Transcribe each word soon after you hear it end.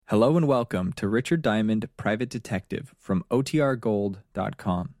Hello and welcome to Richard Diamond, Private Detective from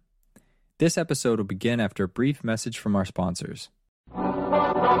OTRGold.com. This episode will begin after a brief message from our sponsors. Richard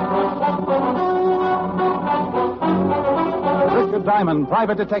Diamond,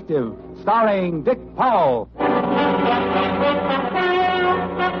 Private Detective, starring Dick Powell.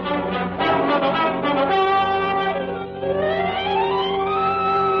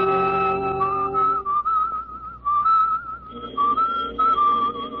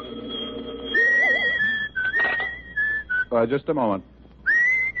 Just a moment.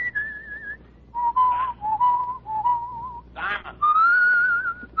 Diamond,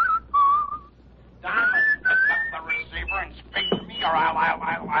 pick up the receiver and speak to me, or I'll...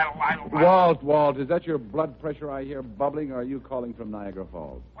 Walt, is that your blood pressure I hear bubbling, or are you calling from Niagara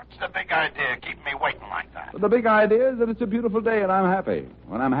Falls? What's the big idea keeping me waiting like that? The big idea is that it's a beautiful day and I'm happy.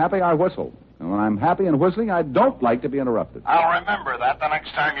 When I'm happy, I whistle. And when I'm happy and whistling, I don't like to be interrupted. I'll remember that the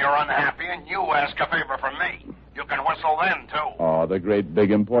next time you're unhappy and you ask a favor from me. You can whistle then, too. Oh, the great,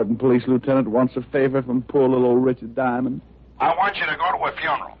 big, important police lieutenant wants a favor from poor little old Richard Diamond. I want you to go to a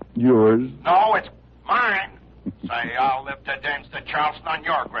funeral. Yours? No, it's mine. Say, I'll live to dance the Charleston on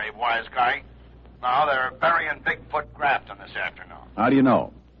your grave, wise guy. Now, they're burying Bigfoot Grafton this afternoon. How do you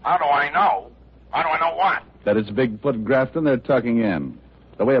know? How do I know? How do I know what? That it's Bigfoot Grafton they're tucking in.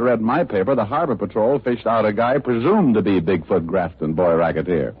 The way I read in my paper, the Harbor Patrol fished out a guy presumed to be Bigfoot Grafton, boy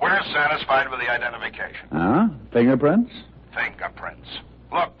racketeer. We're satisfied with the identification. Huh? Fingerprints? Fingerprints.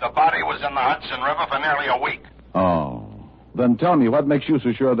 Look, the body was in the Hudson River for nearly a week. Oh. Then tell me, what makes you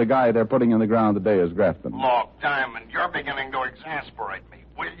so sure the guy they're putting in the ground today is Grafton? Look, Diamond, you're beginning to exasperate me.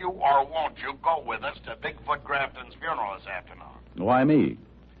 Will you or won't you go with us to Bigfoot Grafton's funeral this afternoon? Why me?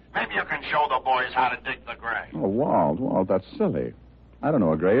 Maybe you can show the boys how to dig the grave. Oh, Walt, that's silly. I don't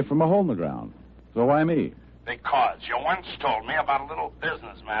know a grave from a hole in the ground. So why me? Because you once told me about a little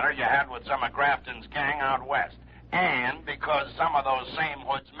business matter you had with some of Grafton's gang out west. And because some of those same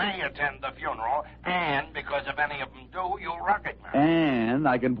hoods may attend the funeral, and because if any of them do, you'll recognize them. And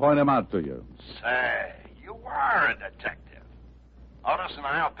I can point him out to you. Say, you are a detective. Otis and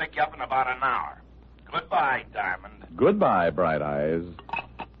I'll pick you up in about an hour. Goodbye, Diamond. Goodbye, Bright Eyes.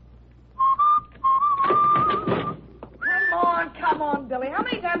 Come on, Billy. How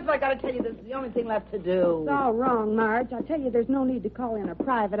many times have I got to tell you this is the only thing left to do? It's all wrong, Marge. I tell you, there's no need to call in a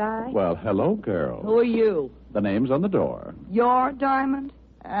private eye. Well, hello, girl. Who are you? The name's on the door. Your Diamond?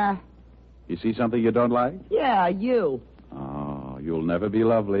 You see something you don't like? Yeah, you. Oh, you'll never be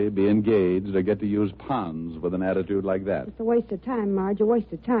lovely, be engaged, or get to use puns with an attitude like that. It's a waste of time, Marge, a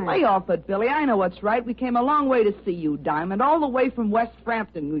waste of time. Lay off it, Billy. I know what's right. We came a long way to see you, Diamond. All the way from West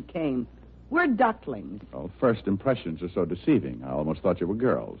Frampton we came. We're ducklings. Well, first impressions are so deceiving. I almost thought you were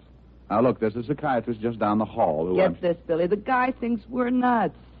girls. Now, look, there's a psychiatrist just down the hall who... Get this, Billy. The guy thinks we're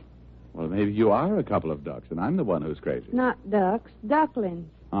nuts. Well, maybe you are a couple of ducks, and I'm the one who's crazy. Not ducks, ducklings.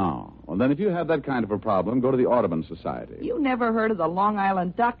 Oh, well, then if you have that kind of a problem, go to the Audubon Society. You never heard of the Long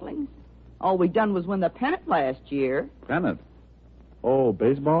Island Ducklings? All we done was win the pennant last year. Pennant? Oh,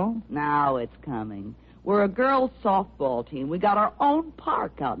 baseball? Now it's coming. We're a girls' softball team. We got our own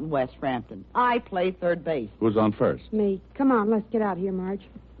park out in West Frampton. I play third base. Who's on first? Me. Come on, let's get out of here, Marge.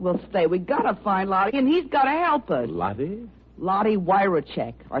 We'll stay. We gotta find Lottie, and he's gotta help us. Lottie? Lottie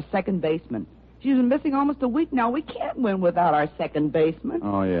Wyrachek, our second baseman. She's been missing almost a week now. We can't win without our second baseman.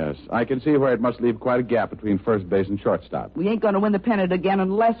 Oh, yes. I can see where it must leave quite a gap between first base and shortstop. We ain't gonna win the pennant again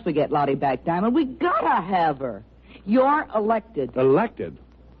unless we get Lottie back, Diamond. We gotta have her. You're elected. Elected?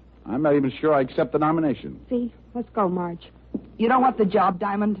 I'm not even sure I accept the nomination. See? Let's go, Marge. You don't want the job,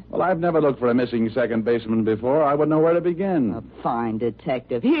 Diamond? Well, I've never looked for a missing second baseman before. I wouldn't know where to begin. A fine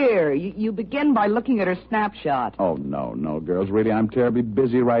detective. Here, you begin by looking at her snapshot. Oh, no, girls. Really, I'm terribly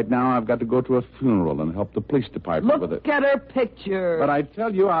busy right now. I've got to go to a funeral and help the police department with it. Look at her picture. But I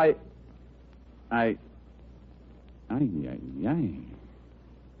tell you,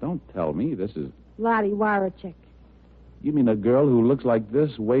 Don't tell me this is... Lottie Wyrachek. You mean a girl who looks like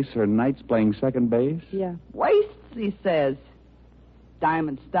this wastes her nights playing second base? Yeah. Wastes, he says.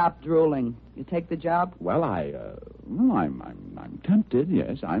 Diamond, stop drooling. You take the job? Well, I'm tempted.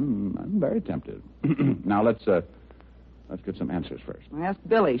 Yes, I'm very tempted. Now let's get some answers first. Ask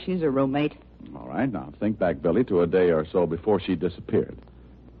Billy. She's her roommate. All right. Now think back, Billy, to a day or so before she disappeared.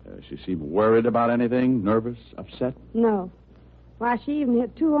 She seemed worried about anything, nervous, upset. No. Why, she even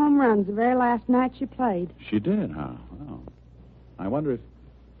hit 2 home runs the very last night she played. She did, huh? Well, I wonder if...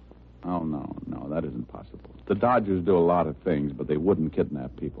 Oh, no, that isn't possible. The Dodgers do a lot of things, but they wouldn't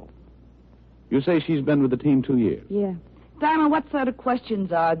kidnap people. You say she's been with the team 2 years? Yeah. Diamond, what sort of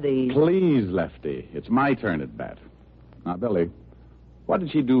questions are these? Please, Lefty. It's my turn at bat. Now, Billy, What did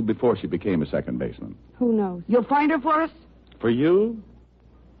she do before she became a second baseman? Who knows? You'll find her for us? For you?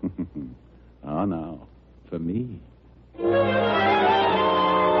 Oh, no. For me.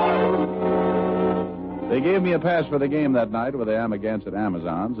 They gave me a pass for the game that night with the Amagansett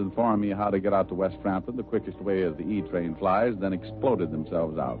Amazons, informed me how to get out to West Frampton the quickest way as the E train flies, then exploded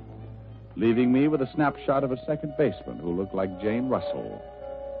themselves out, leaving me with a snapshot of a second baseman who looked like Jane Russell,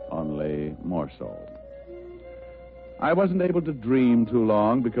 only more so. I wasn't able to dream too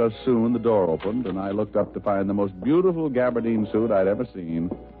long because soon the door opened and I looked up to find the most beautiful gabardine suit I'd ever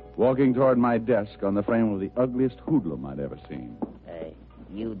seen walking toward my desk on the frame of the ugliest hoodlum I'd ever seen. Hey,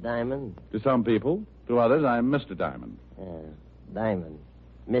 you Diamond? To some people, to others, I'm Mr. Diamond. Diamond.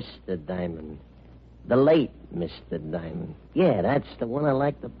 Mr. Diamond. The late Mr. Diamond. Yeah, that's the one I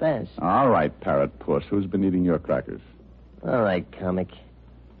like the best. All right, parrot puss. Who's been eating your crackers? All right, comic.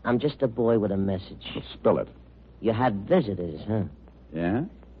 I'm just a boy with a message. Well, spill it. You had visitors, huh? Yeah?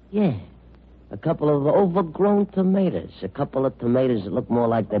 Yeah. A couple of overgrown tomatoes. A couple of tomatoes that look more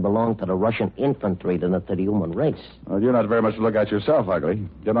like they belong to the Russian infantry than to the human race. Well, you're not very much to look at yourself, ugly.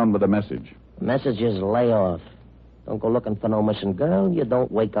 Get on with the message. The message is lay off. Don't go looking for no missing girl. You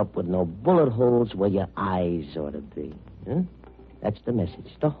don't wake up with no bullet holes where your eyes ought to be. Huh? That's the message.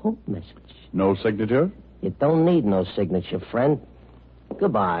 The whole message. No signature? You don't need no signature, friend.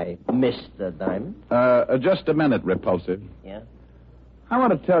 Goodbye, Mr. Diamond. Just a minute, Repulsive. Yeah? I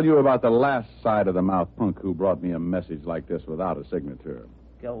want to tell you about the last side-of-the-mouth punk who brought me a message like this without a signature.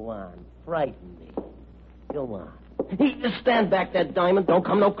 Go on. Frighten me. Go on. Hey, just stand back there, Diamond. Don't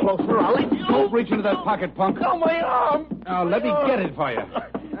come no closer. I'll let you... Don't reach into that pocket, punk. Oh, my arm! Now, let me get it for you.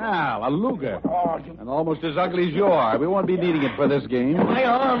 Now, a Luger. And almost as ugly as you are. We won't be needing it for this game. My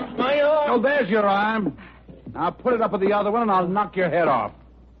arm! My arm! Oh, there's your arm. Now, put it up with the other one, and I'll knock your head off.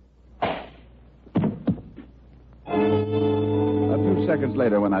 A few seconds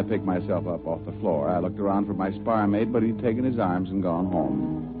later, when I picked myself up off the floor, I looked around for my spar mate, but he'd taken his arms and gone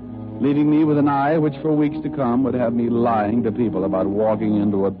home, leaving me with an eye which for weeks to come would have me lying to people about walking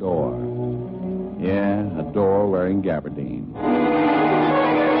into a door. Yeah, a door wearing gabardine.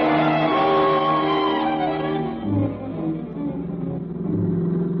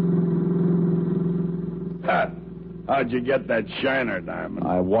 How'd you get that shiner, Diamond?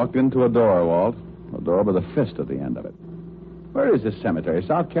 I walked into a door, Walt. A door with a fist at the end of it. Where is this cemetery?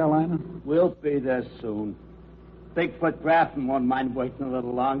 South Carolina? We'll be there soon. Bigfoot Grafton won't mind waiting a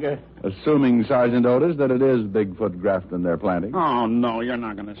little longer. Assuming, Sergeant Otis, that it is Bigfoot Grafton they're planting. Oh, no, you're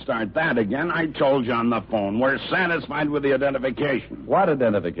not going to start that again. I told you on the phone. We're satisfied with the identification. What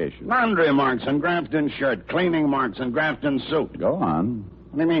identification? Laundry marks on Grafton's shirt, cleaning marks on Grafton's suit. Go on.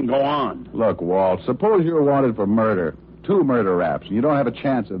 What do you mean, go on? Look, Walt, suppose you're wanted for murder. 2 murder raps, and you don't have a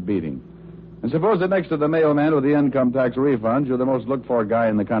chance of beating. And suppose that next to the mailman with the income tax refunds, you're the most looked-for guy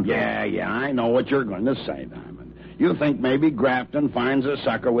in the country. Yeah, I know what you're going to say, Diamond. You think maybe Grafton finds a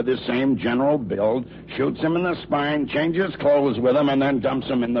sucker with his same general build, shoots him in the spine, changes clothes with him, and then dumps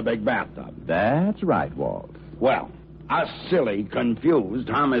him in the big bathtub. That's right, Walt. Well, us silly, confused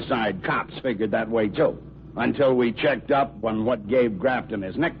homicide cops figured that way, too, until we checked up on what gave Grafton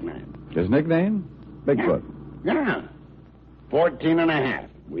his nickname. His nickname? Bigfoot. Yeah. 14 and a half.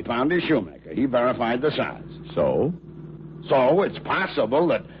 We found his shoemaker. He verified the size. So? So it's possible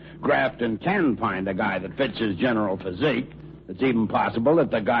that Grafton can find a guy that fits his general physique. It's even possible that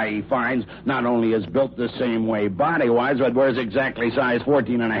the guy he finds not only is built the same way body-wise, but wears exactly size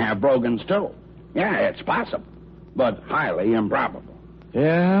 14 and a half brogans, too. Yeah, it's possible, but highly improbable.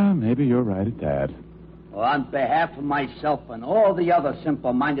 Yeah, maybe you're right at that. Well, on behalf of myself and all the other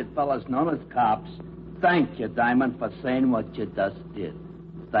simple-minded fellas known as cops, thank you, Diamond, for saying what you just did.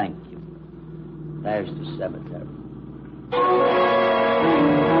 Thank you. There's the cemetery.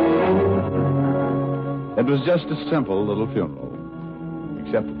 It was just a simple little funeral,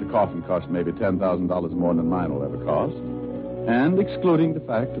 except that the coffin cost maybe $10,000 more than mine will ever cost, and excluding the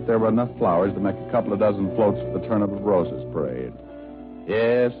fact that there were enough flowers to make a couple of dozen floats for the Turnip of Roses parade.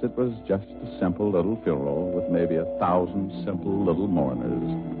 Yes, it was just a simple little funeral with maybe 1,000 simple little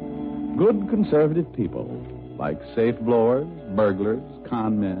mourners. Good conservative people, like safe blowers, burglars,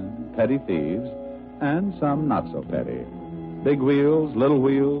 con men, petty thieves, and some not so petty. Big wheels, little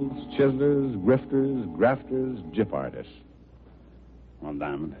wheels, chiselers, grifters, grafters, gyp artists. Well,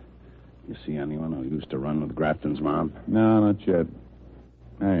 Diamond, you see anyone who used to run with Grafton's mob? No, not yet.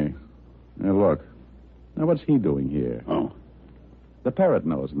 Hey, look. Now, what's he doing here? Oh. The parrot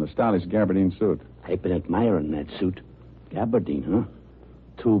nose in the stylish gabardine suit. I've been admiring that suit. Gabardine, huh?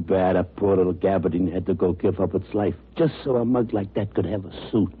 Too bad a poor little gabardine had to go give up its life just so a mug like that could have a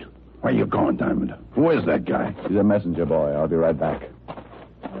suit. Where you going, Diamond? Who is that guy? He's a messenger boy. I'll be right back.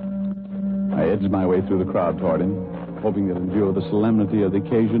 edged my way through the crowd toward him, hoping that in view of the solemnity of the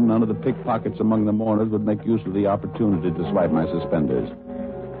occasion, none of the pickpockets among the mourners would make use of the opportunity to swipe my suspenders.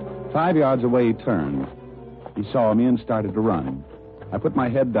 5 yards away, he turned. He saw me and started to run. I put my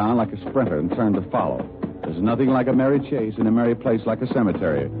head down like a sprinter and turned to follow. There's nothing like a merry chase in a merry place like a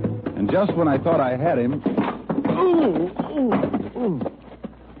cemetery. And just when I thought I had him...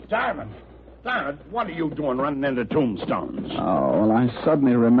 Diamond, what are you doing running into tombstones? Oh, well, I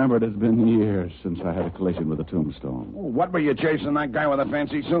suddenly remembered it's been years since I had a collision with a tombstone. Oh, what were you chasing that guy with a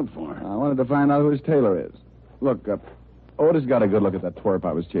fancy suit for? I wanted to find out who his tailor is. Look, Otis got a good look at that twerp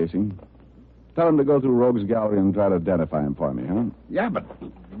I was chasing. Tell him to go through Rogue's Gallery and try to identify him for me, huh? Yeah, but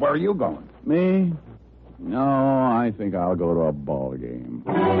where are you going? Me? No, I think I'll go to a ball game.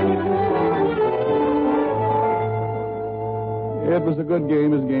 It was a good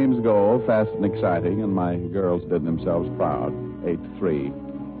game as games go, fast and exciting, and my girls did themselves proud. 8-3.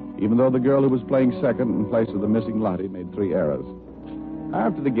 Even though the girl who was playing second in place of the missing Lottie made 3 errors.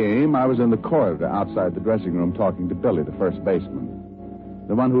 After the game, I was in the corridor outside the dressing room talking to Billy, the first baseman.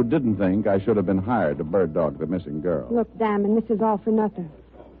 The one who didn't think I should have been hired to bird dog the missing girl. Look, Diamond, this is all for nothing.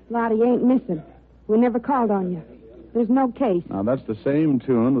 Lottie ain't missing. We never called on you. There's no case. Now, that's the same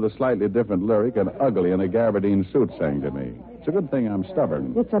tune with a slightly different lyric and ugly in a gabardine suit sang to me. It's a good thing I'm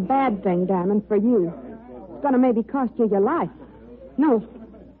stubborn. It's a bad thing, Diamond, for you. It's going to maybe cost you your life. No.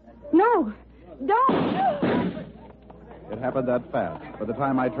 No! Don't! It happened that fast. By the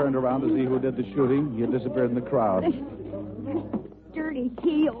time I turned around to see who did the shooting, he had disappeared in the crowd. Dirty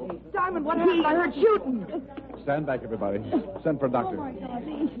heel. Diamond, what happened? I heard shooting. Stand back, everybody. Send for a doctor.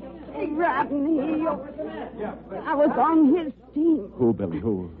 Rotten heel. I was on his team. Who, Billy?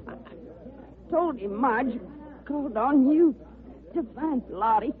 Who? Told him Marge called on you to find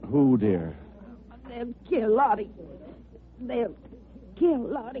Lottie. Who, dear? They'll kill Lottie. They'll kill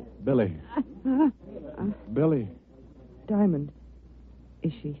Lottie. Billy. Billy. Diamond.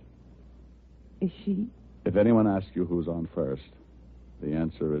 Is she? If anyone asks you who's on first, the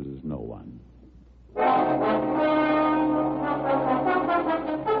answer is no one.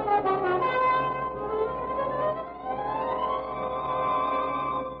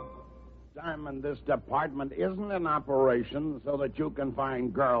 Diamond, this department isn't in operation so that you can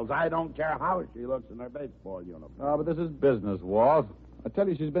find girls. I don't care how she looks in her baseball uniform. Oh, but this is business, Walt. I tell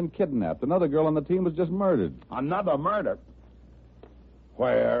you, she's been kidnapped. Another girl on the team was just murdered. Another murder?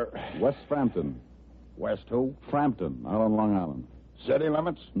 Where? West Frampton. West who? Frampton, out on Long Island. City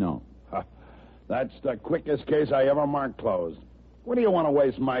limits? No. That's the quickest case I ever marked closed. What do you want to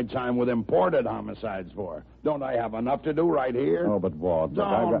waste my time with imported homicides for? Don't I have enough to do right here? Oh, but Walt...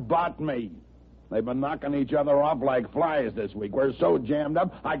 Don't butt me. They've been knocking each other off like flies this week. We're so jammed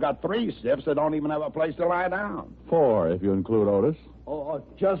up, I got 3 stiffs that don't even have a place to lie down. 4, if you include Otis. Oh,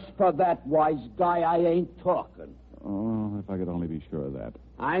 just for that wise guy, I ain't talking. Oh, if I could only be sure of that.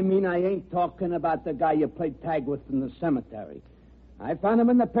 I mean, I ain't talking about the guy you played tag with in the cemetery. I found him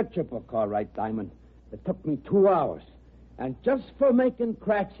in the picture book, all right, Diamond. It took me 2 hours. And just for making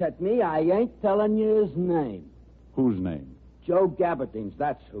cracks at me, I ain't telling you his name. Whose name? Joe Gabardine's,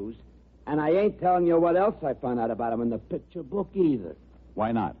 that's whose. And I ain't telling you what else I found out about him in the picture book either.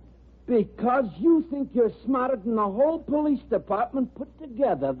 Why not? Because you think you're smarter than the whole police department put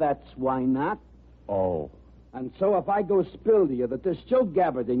together, that's why not. Oh. And so if I go spill to you that this Joe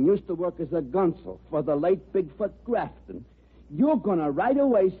Gabardine used to work as a gunsel for the late Bigfoot Grafton, you're going to right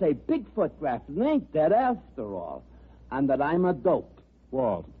away say Bigfoot Grafton ain't dead after all, and that I'm a dope.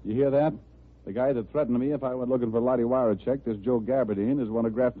 Walt, you hear that? The guy that threatened me if I went looking for Lottie Wirachek, this Joe Gabardine, is one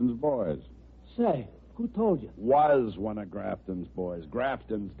of Grafton's boys. Say, who told you? Was one of Grafton's boys.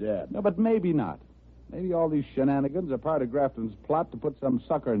 Grafton's dead. No, but maybe not. Maybe all these shenanigans are part of Grafton's plot to put some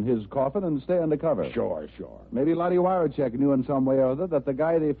sucker in his coffin and stay undercover. Sure. Maybe Lottie Wirachek knew in some way or other that the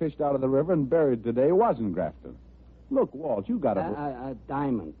guy they fished out of the river and buried today wasn't Grafton. Look, Walt, you got to...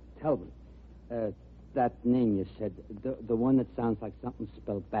 Diamond, tell me. That name you said, the one that sounds like something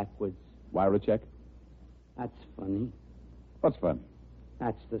spelled backwards. Wirachek? That's funny. What's funny?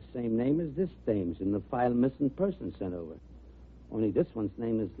 That's the same name as this dame's in the file missing person sent over. Only this one's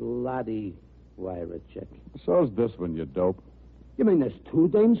name is Lottie Wirachek. So's this one, you dope. You mean there's 2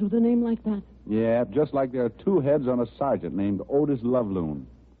 dames with a name like that? Yeah, just like there are 2 heads on a sergeant named Otis Loveloon.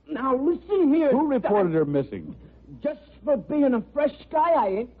 Now, listen here. Who reported her missing? Just for being a fresh guy, I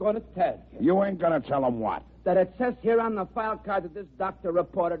ain't going to tell you. You ain't going to tell him what? That it says here on the file card that this doctor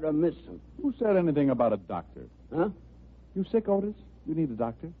reported her missing. Who said anything about a doctor? Huh? You sick, Otis? You need a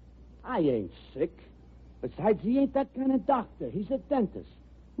doctor? I ain't sick. Besides, he ain't that kind of doctor. He's a dentist.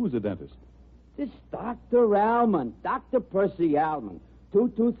 Who's a dentist? This Dr. Allman, Dr. Percy Allman.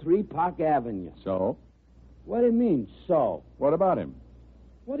 223 Park Avenue. So? What do you mean, so? What about him?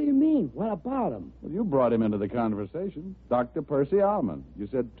 What do you mean? What about him? Well, you brought him into the conversation. Dr. Percy Allman. You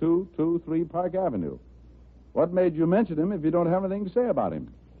said 223 Park Avenue. What made you mention him if you don't have anything to say about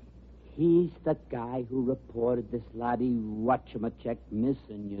him? He's the guy who reported this laddie whatchamacheck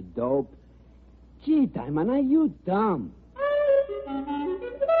missing, you dope. Gee, Diamond, are you dumb?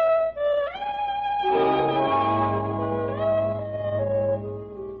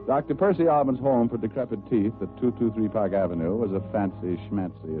 Dr. Percy Allman's home for decrepit teeth at 223 Park Avenue was a fancy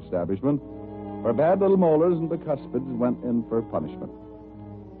schmancy establishment where bad little molars and bicuspids went in for punishment.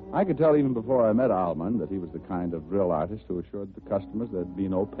 I could tell even before I met Allman that he was the kind of drill artist who assured the customers there'd be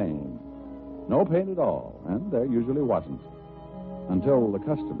no pain. No pain at all, and there usually wasn't. Until the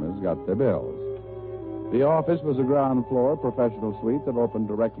customers got their bills. The office was a ground floor professional suite that opened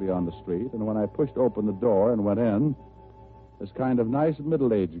directly on the street, and when I pushed open the door and went in, this kind of nice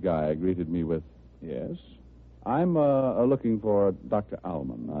middle-aged guy greeted me with, "Yes, I'm looking for Dr.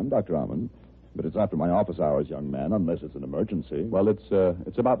 Allman." I'm Dr. Allman, but it's after my office hours, young man, unless it's an emergency. Well,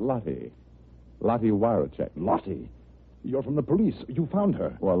 it's about Lottie. Lottie Wyrachek. Lottie? You're from the police. You found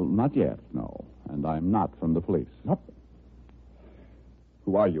her. Well, not yet, no. And I'm not from the police. Not?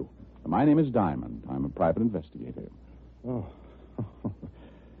 Who are you? My name is Diamond. I'm a private investigator. Oh.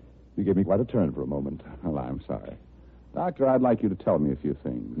 You gave me quite a turn for a moment. Well, I'm sorry. Doctor, I'd like you to tell me a few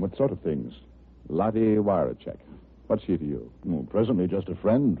things. What sort of things? Lottie Wyrachek. What's she to you? Oh, presently, just a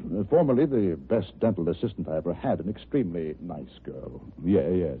friend. Formerly, the best dental assistant I ever had. An extremely nice girl.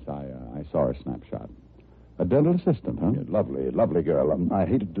 Yes, I saw her snapshot. A dental assistant, huh? Yeah, lovely girl. I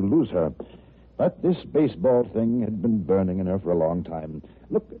hated to lose her. But this baseball thing had been burning in her for a long time.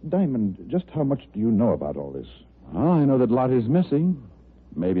 Look, Diamond, just how much do you know about all this? Well, I know that Lottie's missing.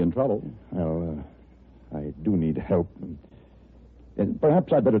 Maybe in trouble. Well, I do need help. And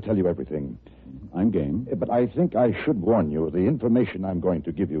perhaps I'd better tell you everything. I'm game. But I think I should warn you. The information I'm going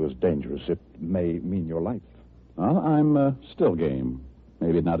to give you is dangerous. It may mean your life. Well, I'm still game.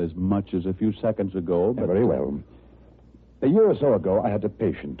 Maybe not as much as a few seconds ago, but... Very well. A year or so ago, I had a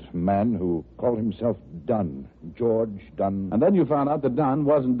patient, a man who called himself Dunn, George Dunn. And then you found out that Dunn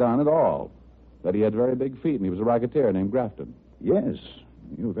wasn't Dunn at all. That he had very big feet and he was a racketeer named Grafton. Yes.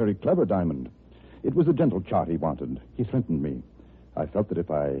 You were very clever, Diamond. It was the dental chart he wanted. He threatened me. I felt that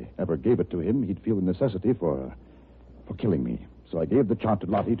if I ever gave it to him, he'd feel the necessity for killing me. So I gave the chart to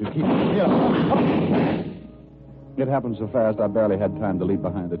Lottie to keep... It happened so fast I barely had time to leap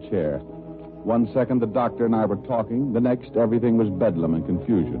behind the chair. 1 second, the doctor and I were talking. The next, everything was bedlam and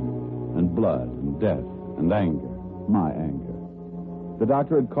confusion. And blood and death and anger. My anger. The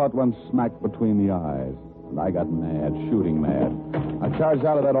doctor had caught one smack between the eyes. And I got mad, shooting mad. I charged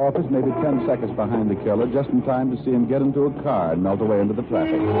out of that office maybe 10 seconds behind the killer, just in time to see him get into a car and melt away into the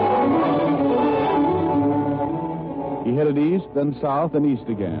traffic. He headed east, then south, and east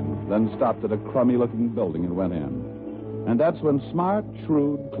again, then stopped at a crummy-looking building and went in. And that's when smart,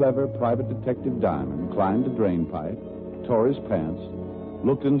 shrewd, clever Private Detective Diamond climbed a drain pipe, tore his pants,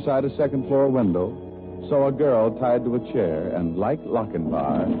 looked inside a second-floor window, saw a girl tied to a chair, and, like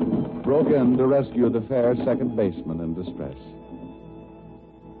Lochinvar, broke in to rescue the fair second baseman in distress.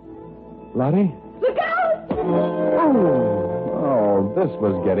 Lottie? Look out! Oh, this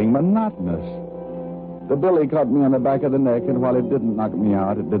was getting monotonous. The billy caught me on the back of the neck, and while it didn't knock me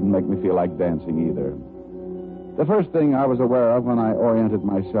out, it didn't make me feel like dancing either. The first thing I was aware of when I oriented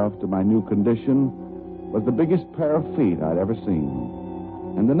myself to my new condition was the biggest pair of feet I'd ever seen.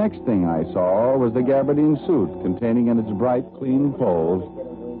 And the next thing I saw was the gabardine suit containing in its bright, clean folds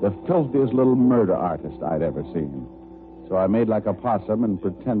the filthiest little murder artist I'd ever seen. So I made like a possum and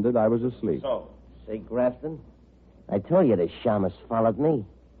pretended I was asleep. Say, Grafton, I told you the shamus followed me.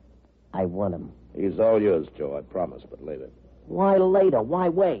 I want him. He's all yours, Joe, I promise, but later. Why later? Why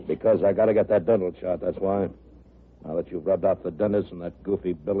wait? Because I gotta get that dental chart, that's why. Now that you've rubbed off the dentist and that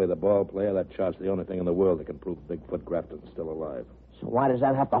goofy Billy the ball player, that chart's the only thing in the world that can prove Bigfoot Grafton's still alive. So why does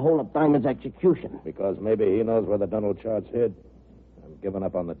that have to hold up Diamond's execution? Because maybe he knows where the dental chart's hid. I'm giving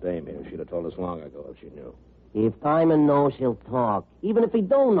up on the dame here. She'd have told us long ago if she knew. If Diamond knows, he'll talk. Even if he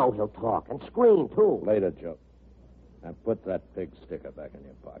don't know, he'll talk. And scream, too. Later, Joe. Now put that pig sticker back in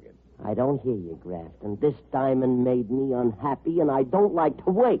your pocket. I don't hear you, Grafton. This Diamond made me unhappy, and I don't like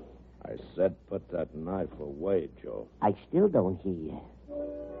to wait. I said put that knife away, Joe. I still don't hear you.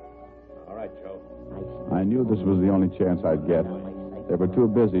 All right, Joe. I knew this was the only chance I'd get. They were too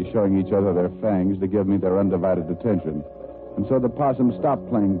busy showing each other their fangs to give me their undivided attention. And so the possum stopped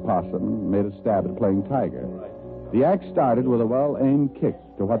playing possum and made a stab at playing tiger. The act started with a well-aimed kick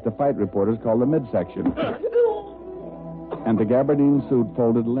to what the fight reporters call the midsection. and the gabardine suit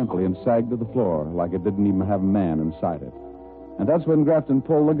folded limply and sagged to the floor like it didn't even have a man inside it. And that's when Grafton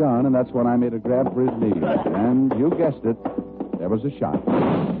pulled the gun, and that's when I made a grab for his knees. And you guessed it, there was a shot.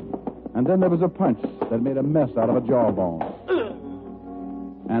 And then there was a punch that made a mess out of a jawbone.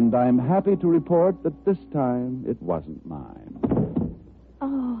 And I'm happy to report that this time it wasn't mine.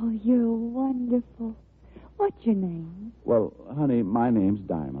 Oh, you're wonderful. What's your name? Well, honey, my name's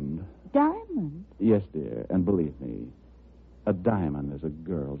Diamond. Diamond? Yes, dear, and believe me, a diamond is a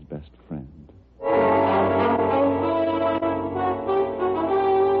girl's best friend.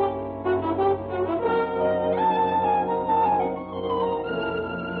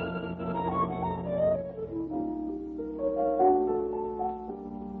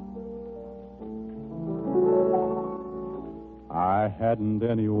 I hadn't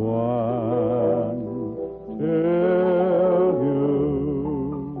anyone till you.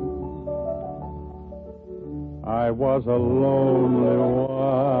 I was a lonely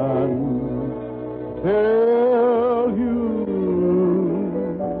one till you.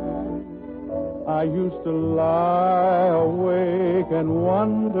 I used to lie awake and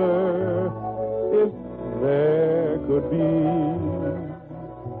wonder if there could be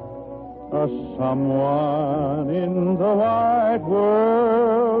a someone in the wide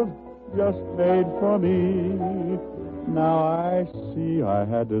world just made for me. Now I see I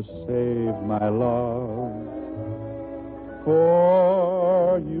had to save my love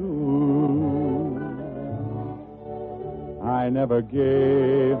for you. I never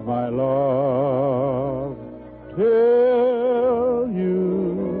gave my love till you.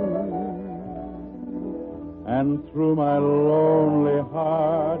 And through my lonely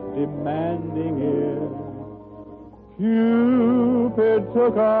heart demanding it, Cupid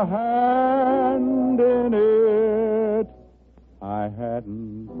took a hand in it. I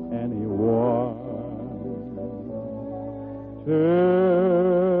hadn't anyone till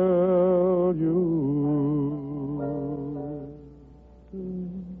you.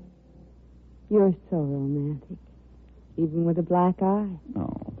 You're so romantic, even with a black eye.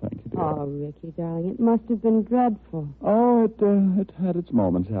 Oh, thank you, dear. Oh, Ricky, darling, it must have been dreadful. Oh, it had its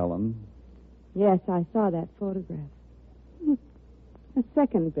moments, Helen. Yes, I saw that photograph. A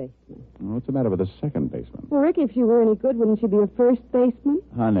second baseman. What's the matter with a second baseman? Well, Ricky, if she were any good, wouldn't she be a first baseman?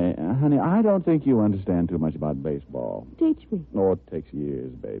 Honey, I don't think you understand too much about baseball. Teach me. Oh, it takes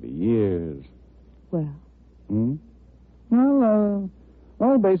years, baby, years. Well?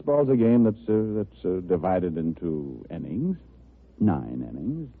 Well, baseball's a game that's divided into innings. 9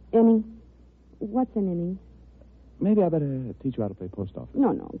 innings. Inning? What's an inning? Maybe I better teach you how to play post office.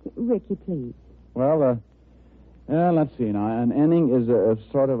 No, Ricky, please. Well, let's see now. An inning is a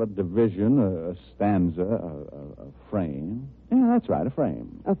sort of a division, a stanza, a frame. Yeah, that's right, a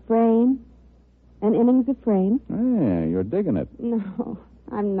frame. A frame? An inning's a frame? Yeah, you're digging it. No,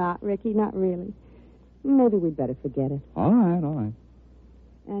 I'm not, Ricky, not really. Maybe we'd better forget it. All right.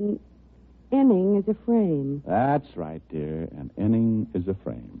 An inning is a frame. That's right, dear. An inning is a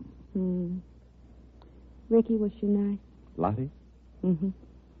frame. Ricky, was she nice? Lottie? Mm-hmm.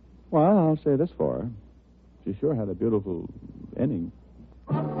 Well, I'll say this for her. She sure had a beautiful inning.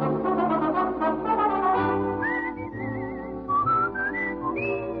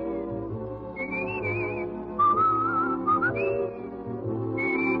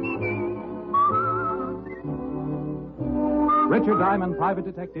 Richard Diamond, Private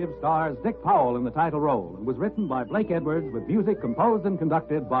Detective, stars Dick Powell in the title role and was written by Blake Edwards with music composed and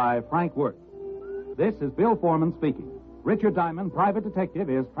conducted by Frank Worth. This is Bill Foreman speaking. Richard Diamond, Private Detective,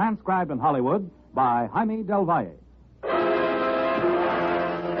 is transcribed in Hollywood by Jaime Del Valle.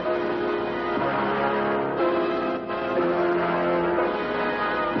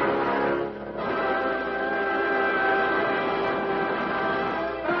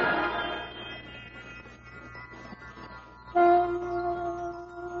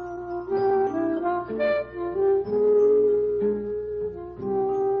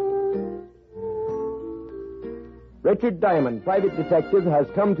 Richard Diamond, Private Detective, has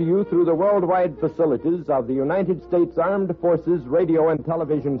come to you through the worldwide facilities of the United States Armed Forces Radio and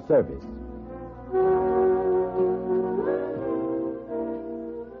Television Service.